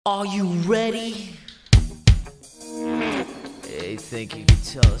Are you ready? Hey, think you can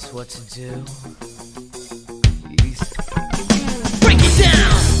tell us what to do? Break it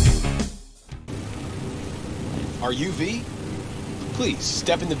down! Are you V? Please,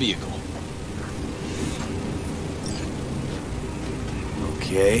 step in the vehicle.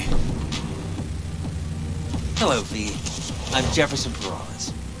 Okay. Hello, V. I'm Jefferson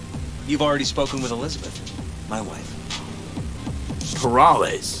Perales. You've already spoken with Elizabeth, my wife.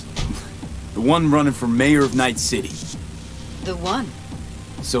 Perales. The one running for mayor of Night City. The one?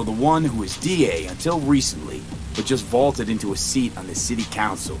 So the one who was DA until recently, but just vaulted into a seat on the city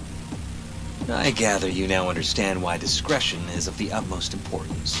council. I gather you now understand why discretion is of the utmost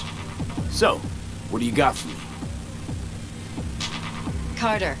importance. So, what do you got for me?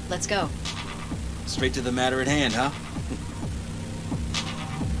 Carter, let's go. Straight to the matter at hand, huh?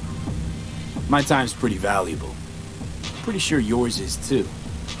 My time's pretty valuable. Pretty sure yours is too.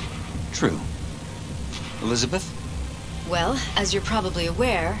 True. Elizabeth? Well, as you're probably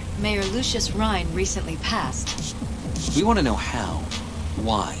aware, Mayor Lucius Rhine recently passed. We want to know how,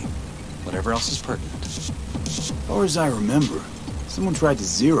 why, whatever else is pertinent. As far as I remember, someone tried to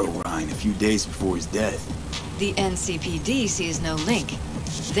zero Rhine a few days before his death. The NCPD sees no link.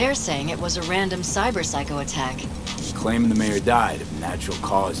 They're saying it was a random cyber-psycho attack. Claiming the mayor died of natural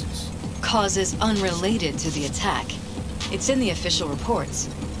causes. Causes unrelated to the attack. It's in the official reports.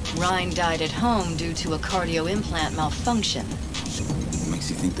 Rhine died at home due to a cardio implant malfunction. Makes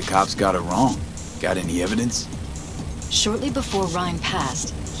you think the cops got it wrong. Got any evidence? Shortly before Rhine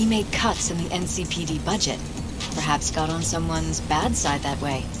passed, he made cuts in the NCPD budget. Perhaps got on someone's bad side that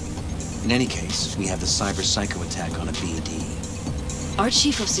way. In any case, we have the cyber-psycho attack on a BD. Our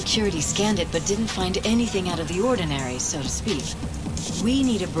chief of security scanned it but didn't find anything out of the ordinary, so to speak. We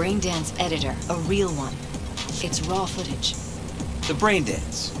need a braindance editor, a real one. It's raw footage. The brain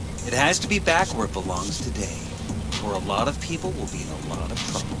dance. It has to be back where it belongs today, or a lot of people will be in a lot of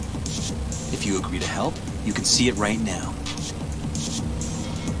trouble. If you agree to help, you can see it right now.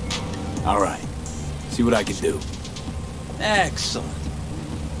 Alright. See what I can do. Excellent.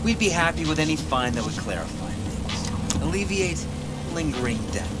 We'd be happy with any find that would clarify things. Alleviate lingering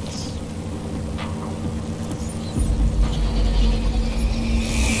doubts.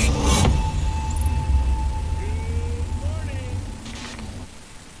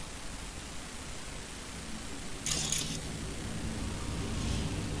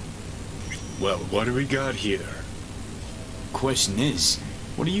 Well, what do we got here? Question is,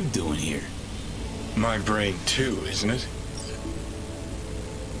 what are you doing here? My brain too, isn't it?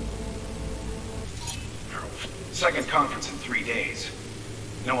 Second conference in 3 days.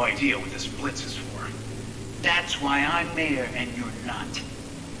 No idea what this blitz is for. That's why I'm mayor and you're not.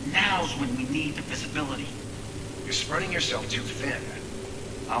 Now's when we need the visibility. You're spreading yourself too thin.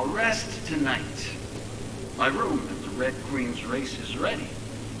 I'll rest tonight. My room at the Red Queen's race is ready.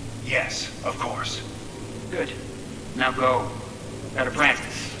 Yes, of course. Good. Now go. Gotta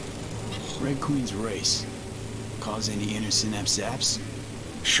practice. Red Queen's race. Cause any inner synapse zaps?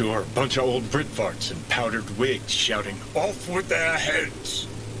 Sure, bunch of old Brit farts in powdered wigs shouting, "Off with their heads!"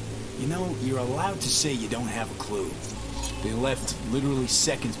 You know, you're allowed to say you don't have a clue. They left literally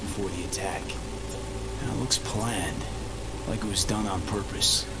seconds before the attack. And it looks planned. Like it was done on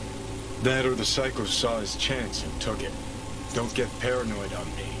purpose. That or the psycho saw his chance and took it. Don't get paranoid on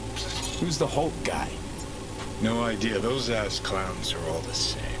me. Who's the Hulk guy? No idea, those ass clowns are all the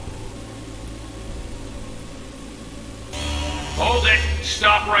same. Hold it!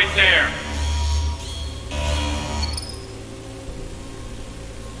 Stop right there!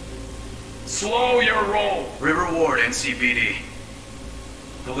 Slow your roll! River Ward, NCPD.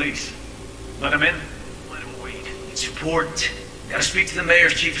 Police. Let him in? Let him wait. It's important. Gotta speak to the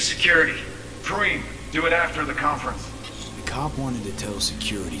mayor's chief of security. Preem, do it after the conference. The cop wanted to tell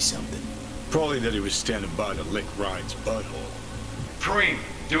security something. Probably that he was standing by to lick Ryan's butthole. Preem,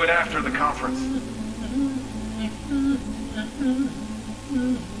 do it after the conference.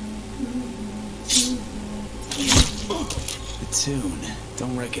 The tune.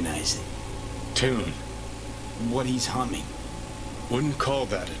 Don't recognize it. Tune. What he's humming. Wouldn't call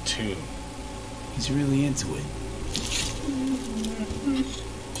that a tune. He's really into it.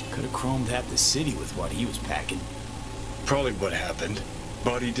 Could have chromed half the city with what he was packing. Probably what happened.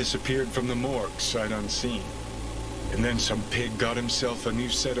 Body disappeared from the morgue, sight unseen. And then some pig got himself a new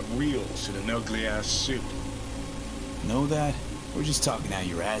set of wheels in an ugly-ass suit. Know that? We're just talking out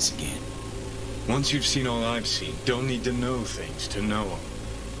your ass again. Once you've seen all I've seen, don't need to know things to know them.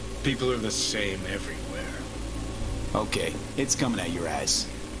 People are the same everywhere. Okay, it's coming out your ass.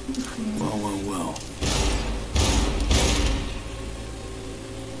 Well.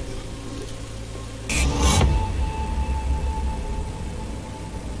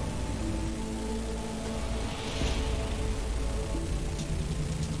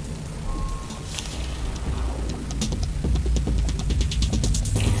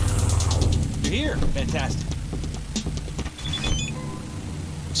 here. Fantastic.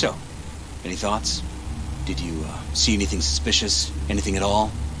 So, any thoughts? Did you see anything suspicious? Anything at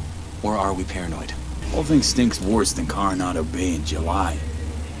all? Or are we paranoid? Whole thing stinks worse than Coronado Bay in July.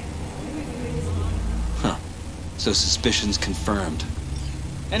 Huh. So suspicions confirmed.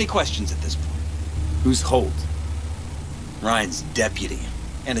 Any questions at this point? Who's Holt? Ryan's deputy.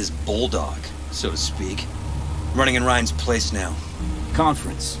 And his bulldog, so to speak. Running in Ryan's place now.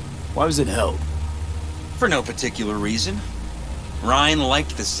 Conference. Why was it held? For no particular reason. Ryan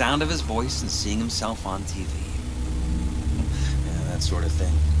liked the sound of his voice and seeing himself on TV. Yeah, that sort of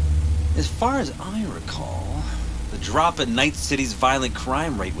thing. As far as I recall, the drop in Night City's violent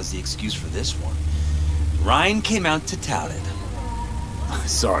crime rate was the excuse for this one. Ryan came out to tout it.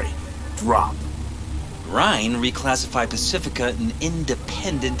 Sorry, drop. Ryan reclassified Pacifica an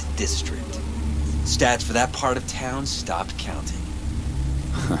independent district. Stats for that part of town stopped counting.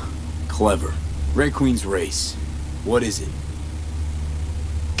 Clever. Red Queen's race. What is it?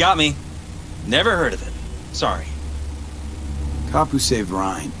 Got me. Never heard of it. Sorry. Cop who saved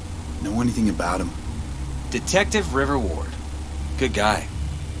Ryan. Know anything about him? Detective River Ward. Good guy.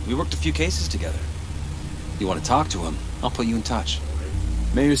 We worked a few cases together. You want to talk to him, I'll put you in touch.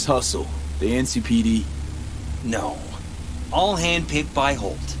 Mayor's hustle. The NCPD. No. All handpicked by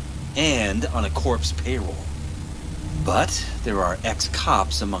Holt. And on a corpse payroll. But there are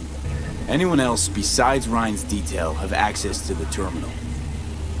ex-cops among them. Anyone else besides Ryan's detail have access to the terminal?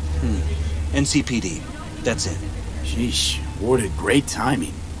 NCPD. That's it. Sheesh. Ward had great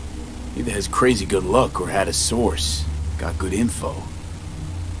timing. Either has crazy good luck or had a source. Got good info.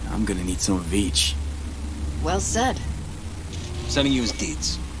 I'm gonna need some of each. Well said. Sending you his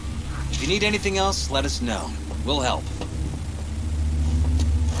deeds. If you need anything else, let us know. We'll help.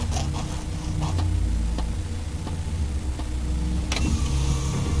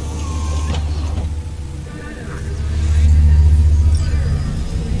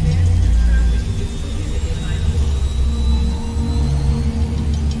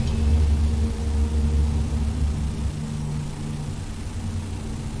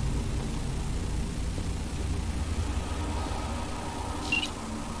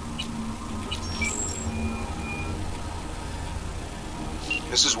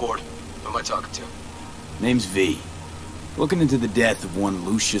 This is Ward. Who am I talking to? Name's V. Looking into the death of one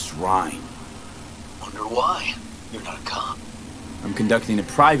Lucius Rhine. Wonder why? You're not a cop. I'm conducting a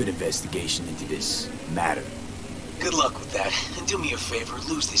private investigation into this matter. Good luck with that. And do me a favor,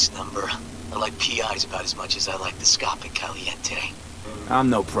 lose this number. I like PIs about as much as I like the Scopic Caliente. I'm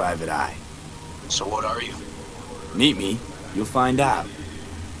no private eye. So what are you? Meet me, you'll find out.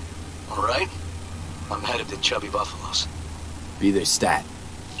 All right? I'm headed to Chubby Buffaloes. Be their stat.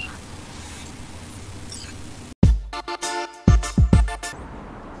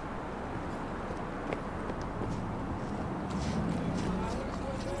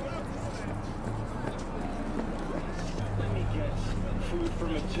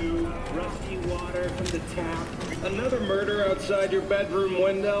 Another murder outside your bedroom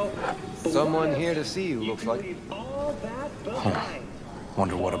window? Someone here to see you, looks like.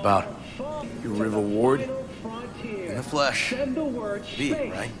 Wonder what about? Your River Ward? In the flesh. V,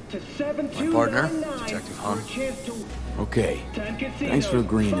 right? My partner, Detective Hunt. Okay. Thanks for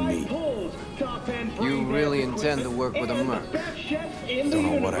agreeing to meet. You really intend to work with a merc? Don't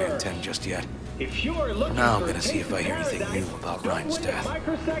know what I intend just yet. For now, I'm gonna see if I hear anything new about Ryan's death.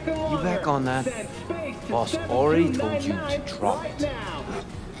 You back on that? Boss already told you to drop it.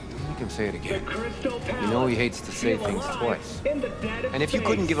 You can say it again. You know he hates to say things twice. And if you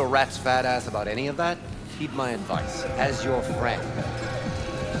couldn't give a rat's fat ass about any of that, heed my advice. As your friend,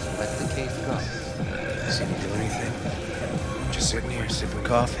 just let the case go. Seen him do anything? Just sitting here sipping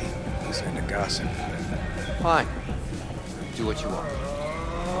coffee, listening to gossip. Fine. Do what you want.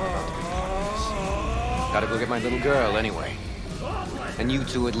 Gotta go get my little girl anyway. And you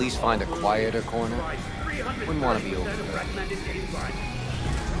two at least find a quieter corner. Wouldn't want to be over there.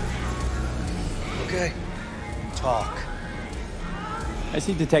 Okay. Talk. I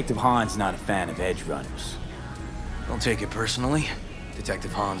see Detective Hahn's not a fan of edge runners. Don't take it personally.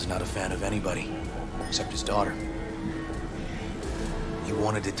 Detective Hahn's not a fan of anybody, except his daughter. You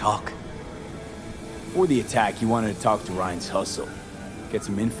wanted to talk? Before the attack, you wanted to talk to Ryan's hustle. Get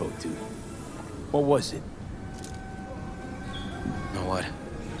some info, too. What was it? Know what?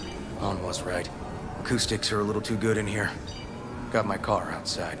 Hahn was right. Acoustics are a little too good in here. Got my car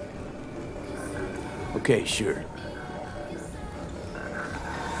outside. Okay, sure.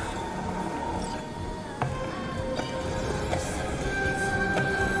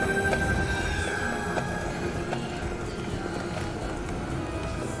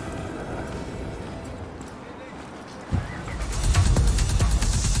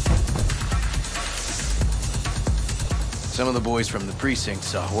 Some of the boys from the precinct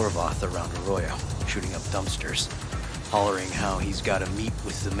saw Horvath around Arroyo, shooting up dumpsters, hollering how he's got to meet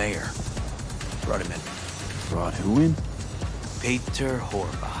with the mayor. Brought him in. Brought who in? Peter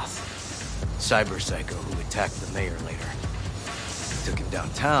Horvath, cyber psycho who attacked the mayor later. Took him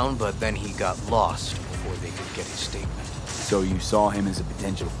downtown, but then he got lost before they could get his statement. So you saw him as a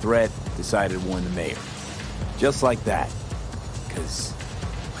potential threat, decided to warn the mayor. Just like that. Because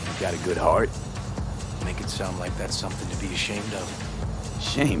you got a good heart. Make it sound like that's something to be ashamed of.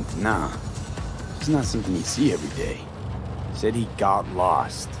 Ashamed? Nah. It's not something you see every day. Said he got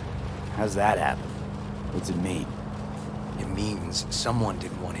lost. How's that happen? What's it mean? It means someone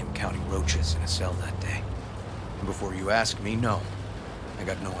didn't want him counting roaches in a cell that day. And before you ask me, no. I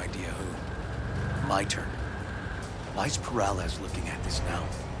got no idea who. My turn. Why's Peralez looking at this now?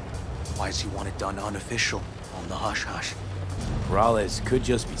 Why does he want it done unofficial, on the hush-hush? Peralez could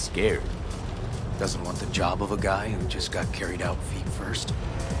just be scared. Doesn't want the job of a guy who just got carried out feet first.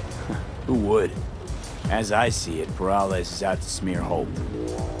 Who would? As I see it, Peralez is out to smear Holt.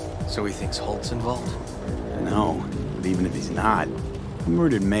 So he thinks Holt's involved? I know, but even if he's not, the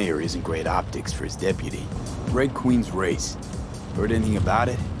murdered mayor isn't great optics for his deputy. Red Queen's race. Heard anything about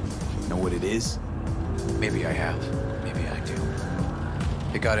it? Know what it is? Maybe I have. Maybe I do.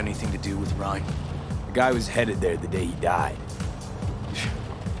 It got anything to do with Ryan? The guy was headed there the day he died.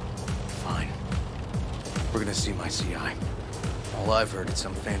 Fine. We're gonna see my CI. All I've heard is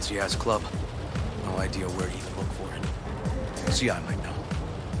some fancy-ass club. No idea where to even look for it. CI might know.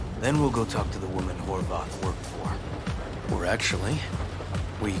 Then we'll go talk to the woman Horvath worked for. Or actually,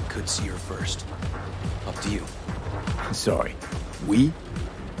 we could see her first. Up to you. Sorry. We?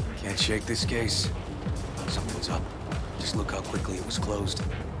 Can't shake this case. Something's up. Just look how quickly it was closed.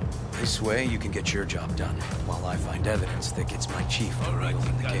 This way, you can get your job done, while I find evidence that gets my chief to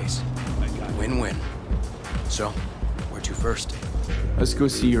reopen the case. Win-win. So, where to first? Let's go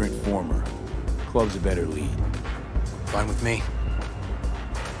see your informer. Club's a better lead. Fine with me.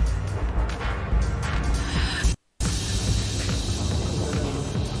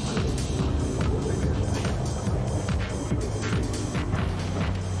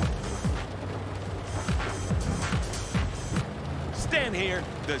 Stand here.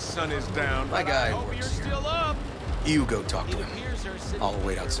 The sun is down. My guy Hope you're still up. You go talk to him. I'll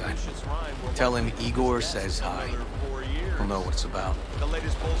wait outside. Tell him Igor says hi. He'll know what it's about.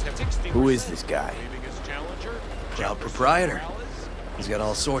 Who is this guy? Proud proprietor. He's got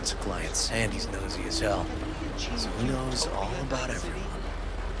all sorts of clients, and he's nosy as hell. So he knows all about everyone.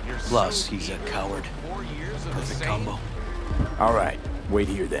 Plus, he's a coward. Perfect combo. All right, wait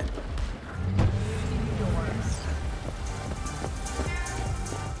here then.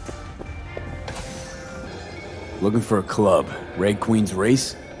 Looking for a club. Red Queen's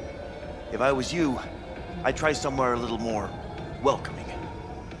race? If I was you, I'd try somewhere a little more welcoming.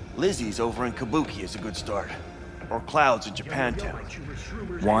 Lizzie's over in Kabuki is a good start. Or Clouds in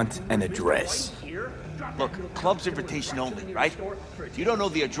Japantown. Want an address. Look, club's invitation only, right? If you don't know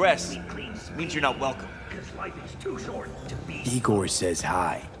the address, it means you're not welcome. Igor says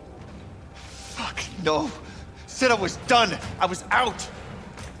hi. Fuck, no. Said I was done. I was out.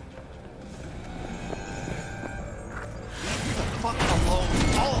 Fuck alone,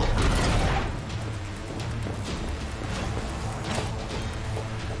 all of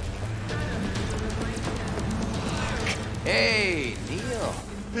you. Hey, Neil.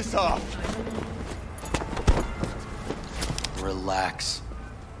 Piss off. Relax.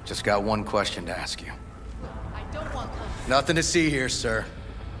 Just got one question to ask you. I don't want them. Nothing to see here, sir.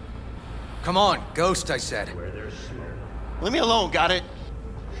 Come on, ghost, I said. Leave me alone, got it?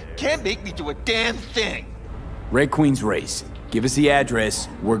 Can't make me do a damn thing. Red Queen's race. Give us the address,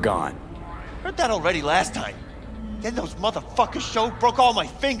 we're gone. Heard that already last time. Then those motherfuckers showed, broke all my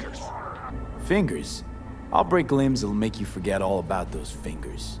fingers. Fingers? I'll break limbs that'll make you forget all about those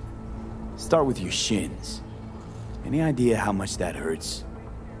fingers. Start with your shins. Any idea how much that hurts?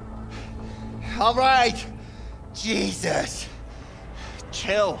 All right. Jesus.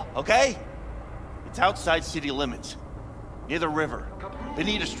 Chill, okay? It's outside city limits. Near the river.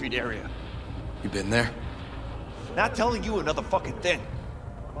 Benita Street area. You been there? Not telling you another fucking thing.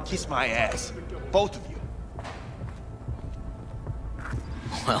 Kiss my ass. Both of you.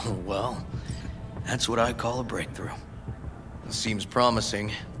 Well, that's what I call a breakthrough. Seems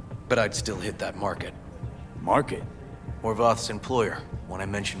promising, but I'd still hit that market. Market? Horvath's employer, one I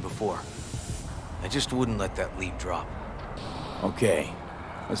mentioned before. I just wouldn't let that lead drop. Okay,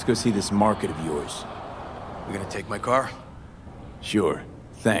 let's go see this market of yours. You gonna take my car? Sure,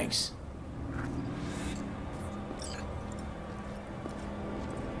 thanks.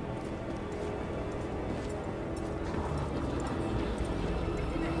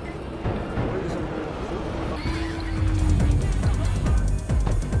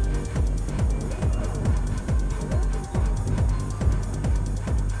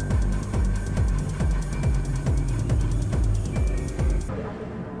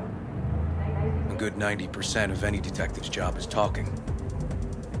 90% of any detective's job is talking.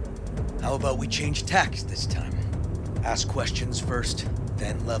 How about we change tacks this time? Ask questions first,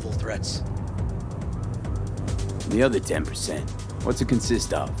 then level threats. The other 10%, what's it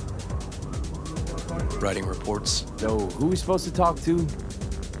consist of? Writing reports. So, who are we supposed to talk to?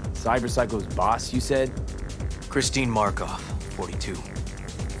 Cyberpsycho's boss, you said? Christine Markov, 42.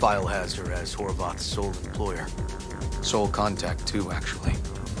 File has her as Horvath's sole employer. Sole contact, too, actually.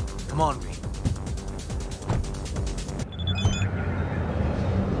 Come on, V.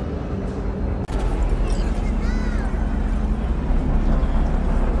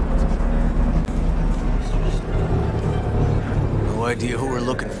 No idea who we're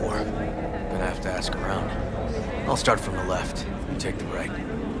looking for. Gonna have to ask around. I'll start from the left. You take the right.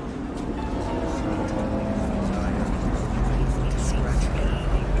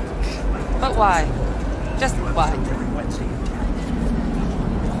 But why? Just why?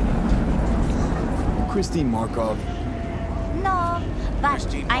 Christine Markov. No,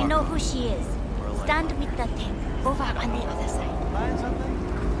 but I know who she is. Stand with the tank. Over on the other side.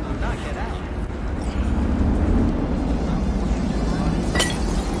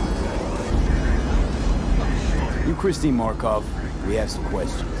 You Christine Markov, we have some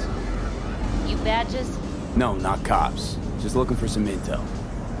questions. You badges? No, not cops. Just looking for some intel.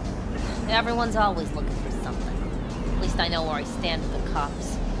 Everyone's always looking for something. At least I know where I stand with the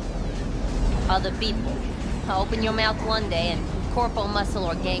cops. Other people. Open your mouth one day and Corpo Muscle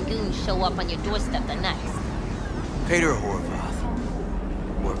or Gangoon show up on your doorstep the next. Peter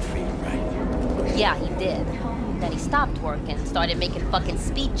Horvath. Worked for you, right? Yeah, he did. Then he stopped working and started making fucking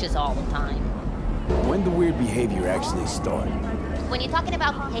speeches all the time. When the weird behavior actually started? When you're talking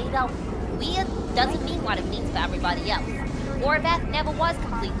about Pedo, weird doesn't mean what it means for everybody else. Horvath never was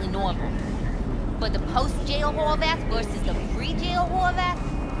completely normal. But the post-jail Horvath versus the pre-jail Horvath?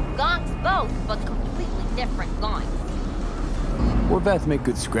 Gonks both, but completely different gonks. Horvath make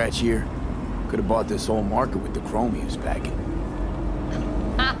good scratch here. Could have bought this whole market with the chrome he was packing.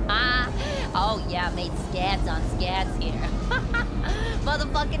 Oh yeah, made scads on scads here.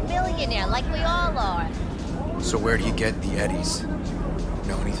 Motherfucking millionaire, like we all are. So where do you get the eddies?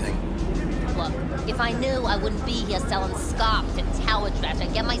 Know anything? Look, if I knew, I wouldn't be here selling scarps and tower trash.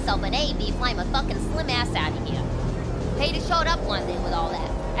 I'd get myself an AB, fly my fucking slim ass out of here. Peter showed up one day with all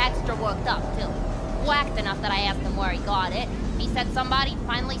that. Extra worked up, too. Whacked enough that I asked him where he got it. He said somebody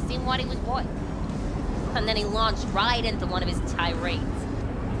finally seen what he was worth. And then he launched right into one of his tirades.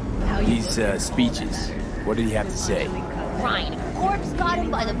 These, speeches, what did he have to say? Ryan, Corpse got him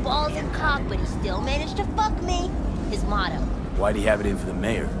by the balls and cock, but he still managed to fuck me. His motto. Why'd he have it in for the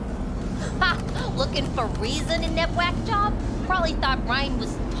mayor? Ha! Looking for reason in that whack job? Probably thought Ryan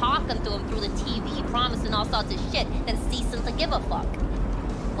was talking to him through the TV, promising all sorts of shit, then ceasing to give a fuck.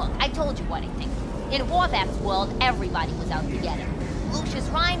 Look, I told you what I think. In Horvath's world, everybody was out to get him. Lucius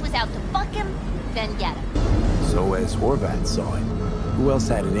Ryan was out to fuck him, then get him. So as Horvath saw it, who else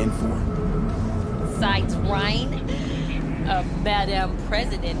had it in for him? Besides Ryan? Madame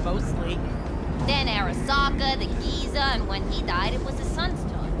President, mostly. Then Arasaka, the Giza, and when he died, it was his son's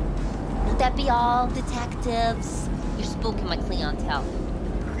turn. Would that be all, detectives? You're spooking my clientele.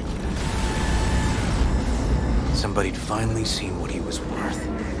 Somebody'd finally seen what he was worth.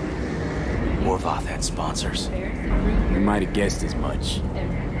 Horvath had sponsors. We might have guessed as much.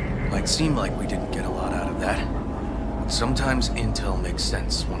 Might seem like we didn't get a lot out of that. But sometimes intel makes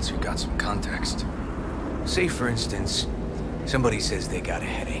sense once you've got some context. Say, for instance, somebody says they got a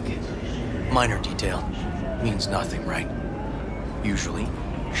headache. Minor detail. Means nothing, right? Usually,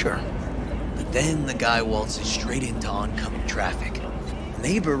 sure. But then the guy waltzes straight into oncoming traffic. The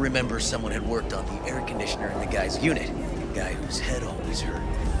neighbor remembers someone had worked on the air conditioner in the guy's unit. The guy whose head always hurt.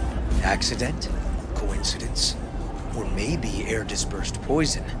 Accident? Coincidence? Or maybe air-dispersed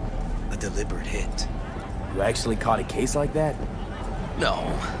poison. A deliberate hit. You actually caught a case like that?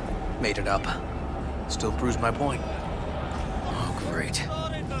 No. Made it up. Still proves my point. Oh, great.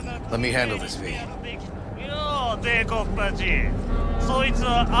 Let me handle this, V.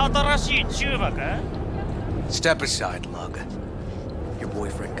 Step aside, Lug. Your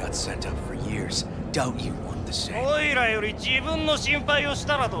boyfriend got sent up for years. Doubt you want the same.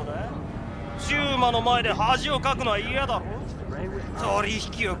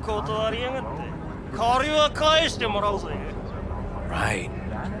 Right.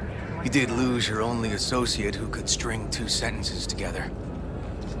 You did lose your only associate who could string 2 sentences together.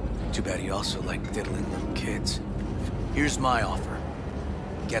 Too bad he also liked diddling little kids. Here's my offer.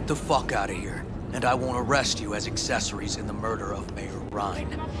 Get the fuck out of here, and I won't arrest you as accessories in the murder of Mayor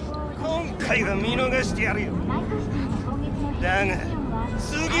Ryan.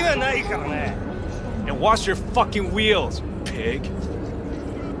 And wash your fucking wheels, pig.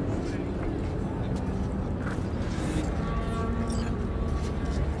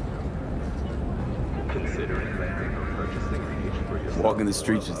 Walking the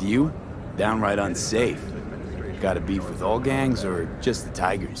streets with you? Downright unsafe. Got a beef with all gangs or just the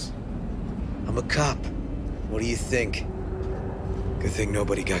Tigers? I'm a cop. What do you think? Good thing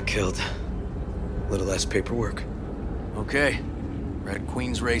nobody got killed. A little less paperwork. Okay. Red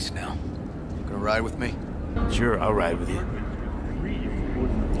Queen's race now. Gonna ride with me? Sure, I'll ride with you.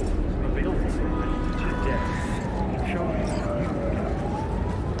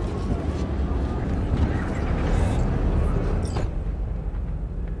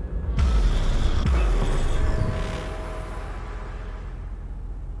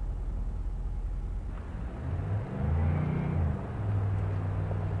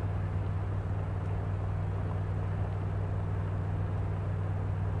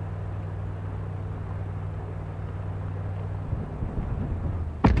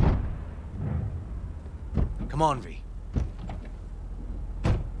 Come on, V.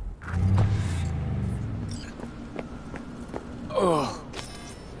 Oh.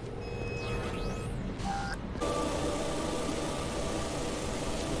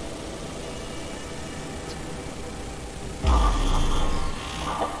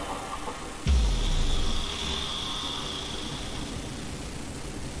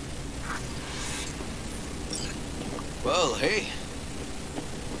 Well, hey.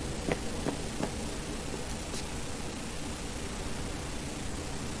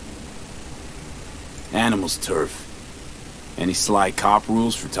 Animal's turf. Any sly cop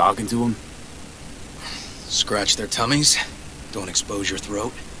rules for talking to him? Scratch their tummies. Don't expose your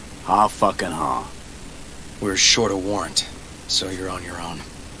throat. Ha fucking ha. We're short a warrant, so you're on your own.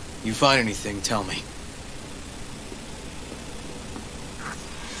 You find anything, tell me.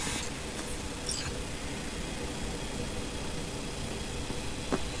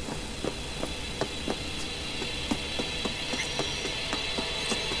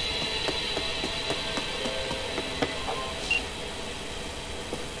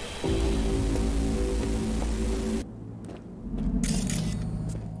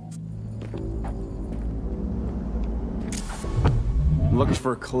 Looking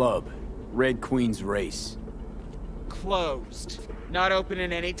for a club. Red Queen's race. Closed. Not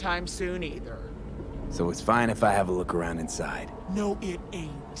opening anytime soon either. So it's fine if I have a look around inside. No, it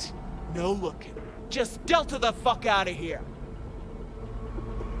ain't. No looking. Just Delta the fuck out of here.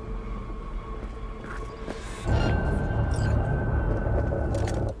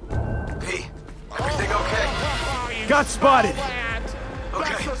 P, everything okay? Got spotted!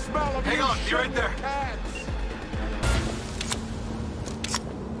 Okay, hang on, be right there.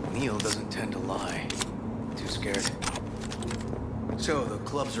 Neil doesn't tend to lie. Too scared. So, the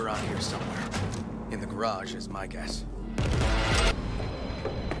club's around here somewhere. In the garage is my guess.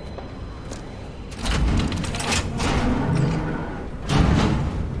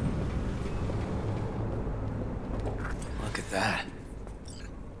 Look at that.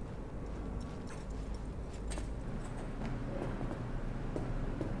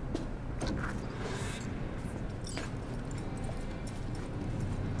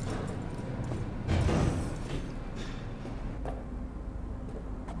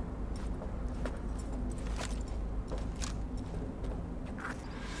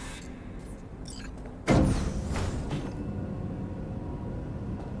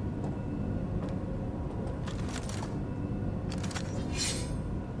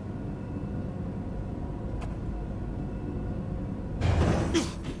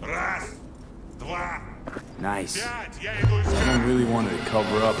 Nice. Someone really wanted to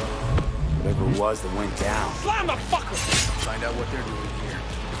cover up whatever it was that went down. Slam the fucker! Find out what they're doing here,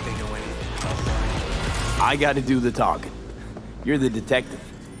 if they know anything about it. I gotta do the talking. You're the detective.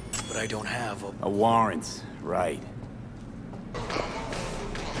 But I don't have a warrant, right.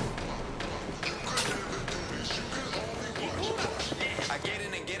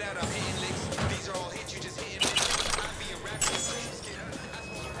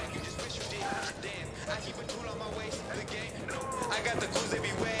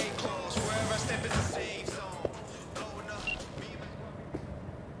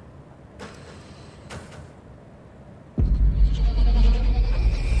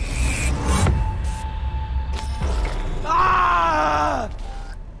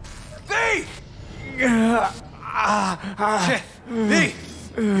 Shit! V!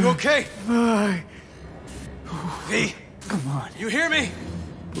 You okay? V! Come on. You hear me?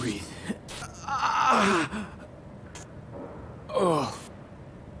 Breathe. Oh.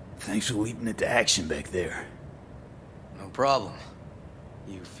 Thanks for leaping into action back there. No problem.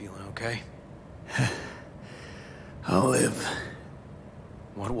 You feeling okay? I'll live.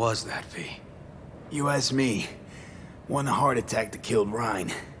 What was that, V? You asked me. One heart attack that killed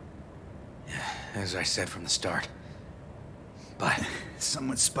Ryan. As I said from the start. But...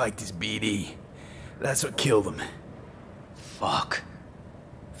 someone spiked his BD. That's what killed him. Fuck.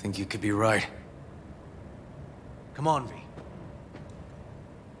 Think you could be right. Come on, V.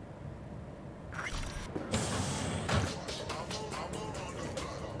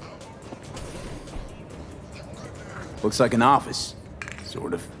 Looks like an office.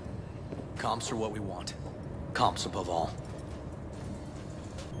 Sort of. Comps are what we want. Comps above all.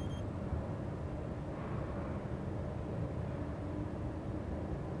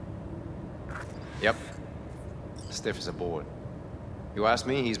 Yep. Stiff as a board. You ask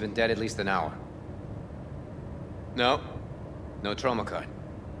me, he's been dead at least an hour. No. No trauma card.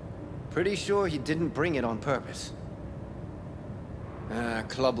 Pretty sure he didn't bring it on purpose. A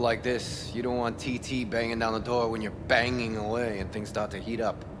club like this, you don't want TT banging down the door when you're banging away and things start to heat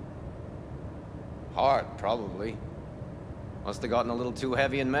up. Hard, probably. Must have gotten a little too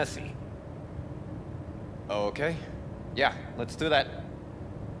heavy and messy. Okay. Yeah, let's do that.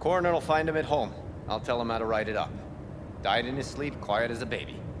 Coroner will find him at home. I'll tell him how to write it up. Died in his sleep, quiet as a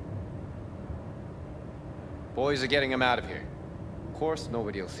baby. Boys are getting him out of here. Of course,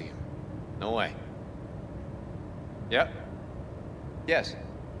 nobody will see him. No way. Yep. Yes.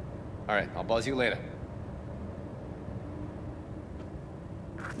 All right, I'll buzz you later.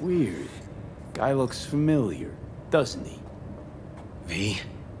 Weird. Guy looks familiar, doesn't he? V,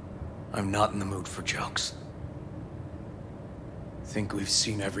 I'm not in the mood for jokes. Think we've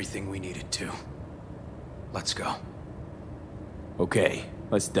seen everything we needed to. Let's go. Okay,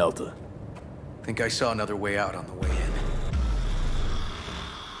 let's Delta. Think I saw another way out on the way in.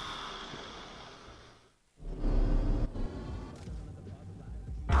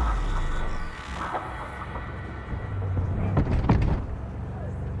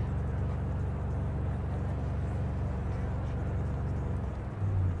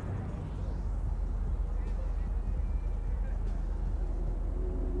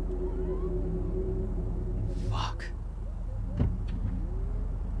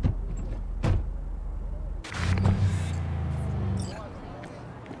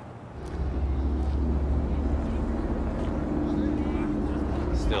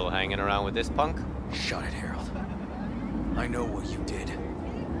 Still hanging around with this punk? Shut it, Harold. I know what you did.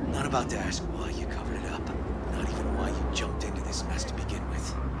 Not about to ask why you covered it up. Not even why you jumped into this mess to begin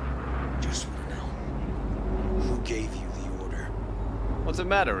with. Just want to know. Who gave you the order? What's the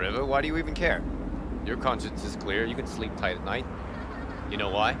matter, River? Why do you even care? Your conscience is clear. You can sleep tight at night. You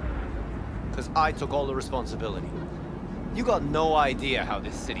know why? Because I took all the responsibility. You got no idea how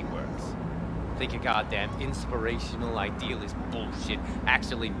this city works. Think your goddamn inspirational, idealist bullshit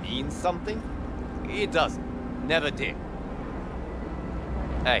actually means something? It doesn't. Never did.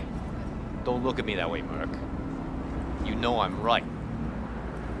 Hey, don't look at me that way, Merc. You know I'm right.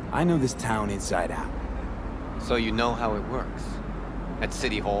 I know this town inside out. So you know how it works. At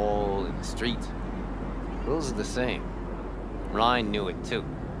City Hall, in the street. Rules are the same. Ryan knew it too.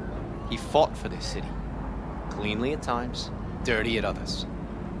 He fought for this city. Cleanly at times, dirty at others.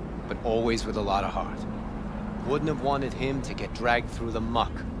 But always with a lot of heart. Wouldn't have wanted him to get dragged through the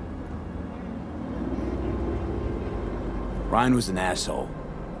muck. Ryan was an asshole,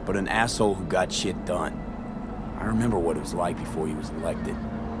 but an asshole who got shit done. I remember what it was like before he was elected.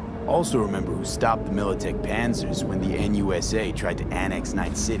 Also remember who stopped the Militech Panzers when the NUSA tried to annex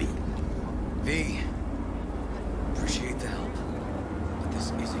Night City. V, appreciate the help, but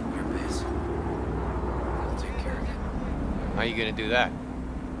this isn't your biz. I'll take care of it. How you gonna do that?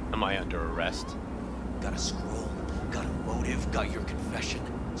 Am I under arrest? Got a scroll, got a motive, got your confession.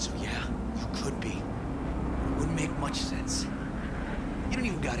 So yeah, you could be. It wouldn't make much sense. You don't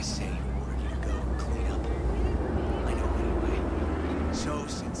even gotta say who ordered you to go and clean up. I know anyway. So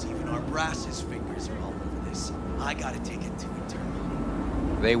since even our brass's fingers are all over this, I gotta take it to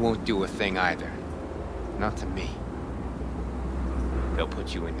internal. They won't do a thing either. Not to me. They'll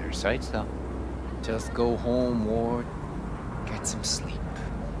put you in their sights, though. Just go home, Ward. Get some sleep.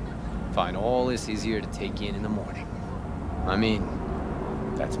 Find all this easier to take in the morning. I mean,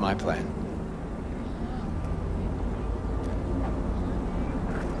 that's my plan.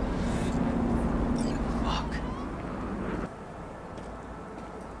 Fuck.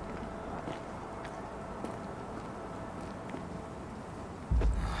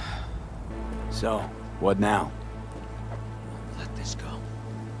 So, what now? Let this go.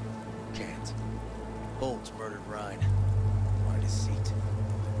 Can't. Holmes murdered Ryan. Wanted his seat.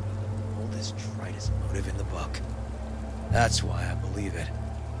 Oldest, tritest motive in the book. That's why I believe it.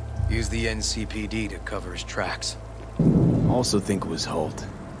 Use the NCPD to cover his tracks. Also think it was Holt.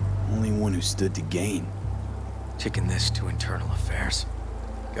 Only one who stood to gain. Kicking this to internal affairs.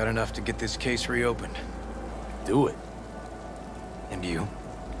 Got enough to get this case reopened. Do it. And you?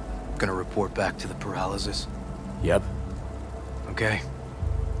 Gonna report back to the paralysis? Yep. Okay.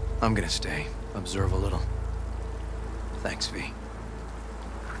 I'm gonna stay. Observe a little. Thanks, V.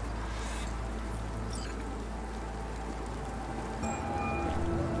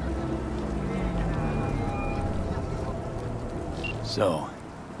 So,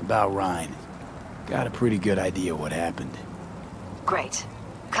 about Ryan. Got a pretty good idea what happened. Great.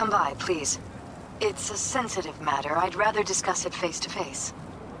 Come by, please. It's a sensitive matter. I'd rather discuss it face to face.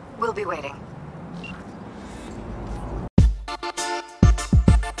 We'll be waiting.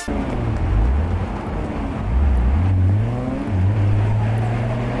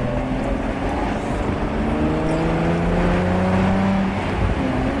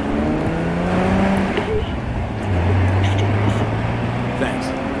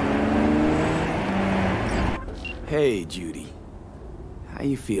 Hey, Judy. How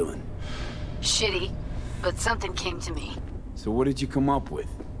you feeling? Shitty, but something came to me. So what did you come up with?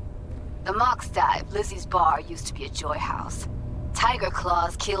 The Mox dive, Lizzie's bar, used to be a joy house. Tiger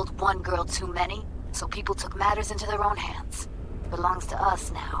Claws killed one girl too many, so people took matters into their own hands. Belongs to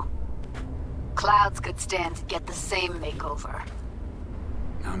us now. Clouds could stand to get the same makeover.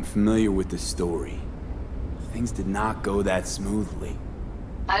 I'm familiar with the story. Things did not go that smoothly.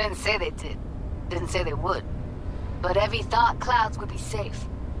 I didn't say they did. Didn't say they would. But Evie thought Clouds would be safe.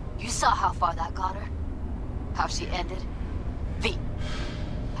 You saw how far that got her. How she ended. V.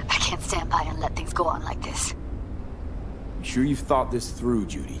 I can't stand by and let things go on like this. You sure you've thought this through,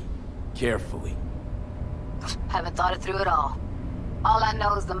 Judy? Carefully. Haven't thought it through at all. All I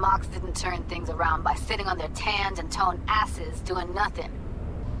know is the Mox didn't turn things around by sitting on their tanned and toned asses doing nothing.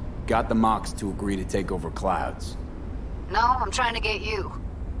 Got the Mox to agree to take over Clouds. No, I'm trying to get you.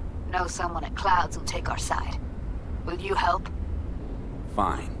 Know someone at Clouds who'll take our side. Will you help?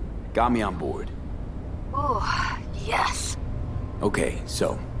 Fine. Got me on board. Ooh, yes. Okay,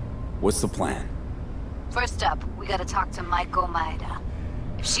 so, what's the plan? First up, we gotta talk to Maeda.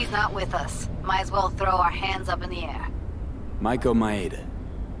 If she's not with us, might as well throw our hands up in the air. Maeda.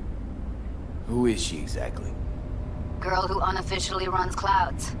 Who is she exactly? Girl who unofficially runs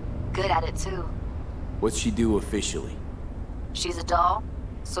Clouds. Good at it too. What's she do officially? She's a doll,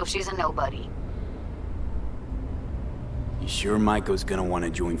 so she's a nobody. You sure Maiko's gonna want to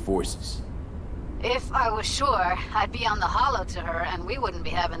join forces? If I was sure, I'd be on the holo to her and we wouldn't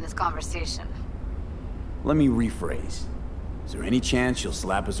be having this conversation. Let me rephrase. Is there any chance she'll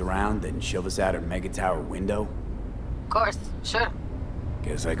slap us around and shove us out her mega tower window? Of course, sure.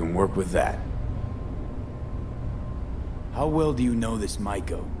 Guess I can work with that. How well do you know this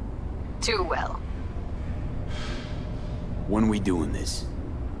Maiko? Too well. When we doing this?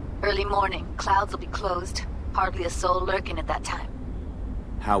 Early morning. Clouds will be closed. Hardly a soul lurking at that time.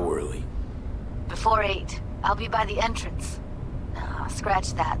 How early? Before 8. I'll be by the entrance. No,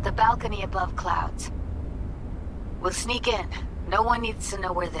 scratch that. The balcony above Clouds. We'll sneak in. No one needs to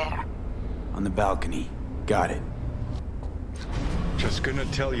know we're there. On the balcony. Got it. Just gonna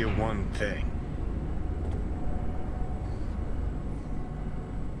tell you one thing.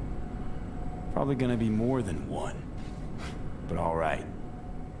 Probably gonna be more than one. But alright.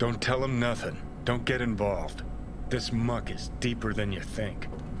 Don't tell him nothing. Don't get involved. This muck is deeper than you think.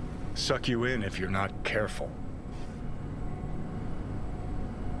 Suck you in if you're not careful.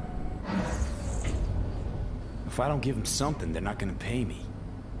 If I don't give them something, they're not gonna pay me.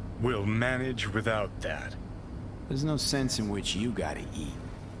 We'll manage without that. There's no sense in which you gotta eat.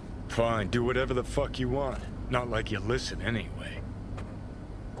 Fine, do whatever the fuck you want. Not like you listen anyway.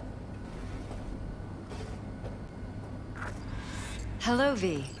 Hello,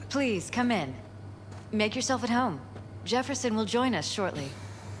 V. Please, come in. Make yourself at home. Jefferson will join us shortly.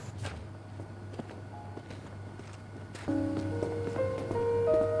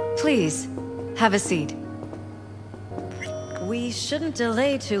 Please, have a seat. We shouldn't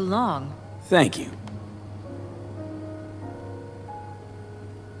delay too long. Thank you.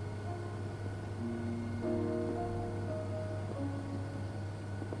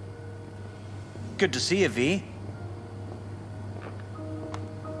 Good to see you, V.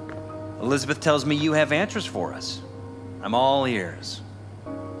 Elizabeth tells me you have answers for us. I'm all ears.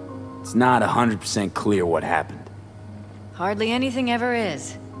 It's not 100% clear what happened. Hardly anything ever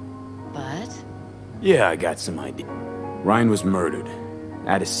is. But? Yeah, I got some idea. Ryan was murdered.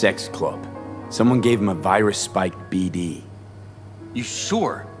 At a sex club. Someone gave him a virus-spiked BD. You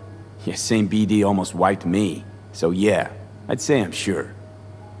sure? Yeah, same BD almost wiped me. So yeah, I'd say I'm sure.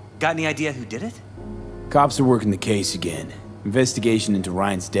 Got any idea who did it? Cops are working the case again. Investigation into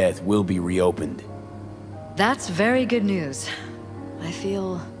Ryan's death will be reopened. That's very good news. I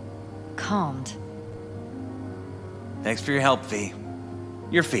feel calmed. Thanks for your help, V.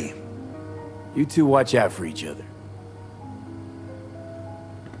 Your fee. You two watch out for each other.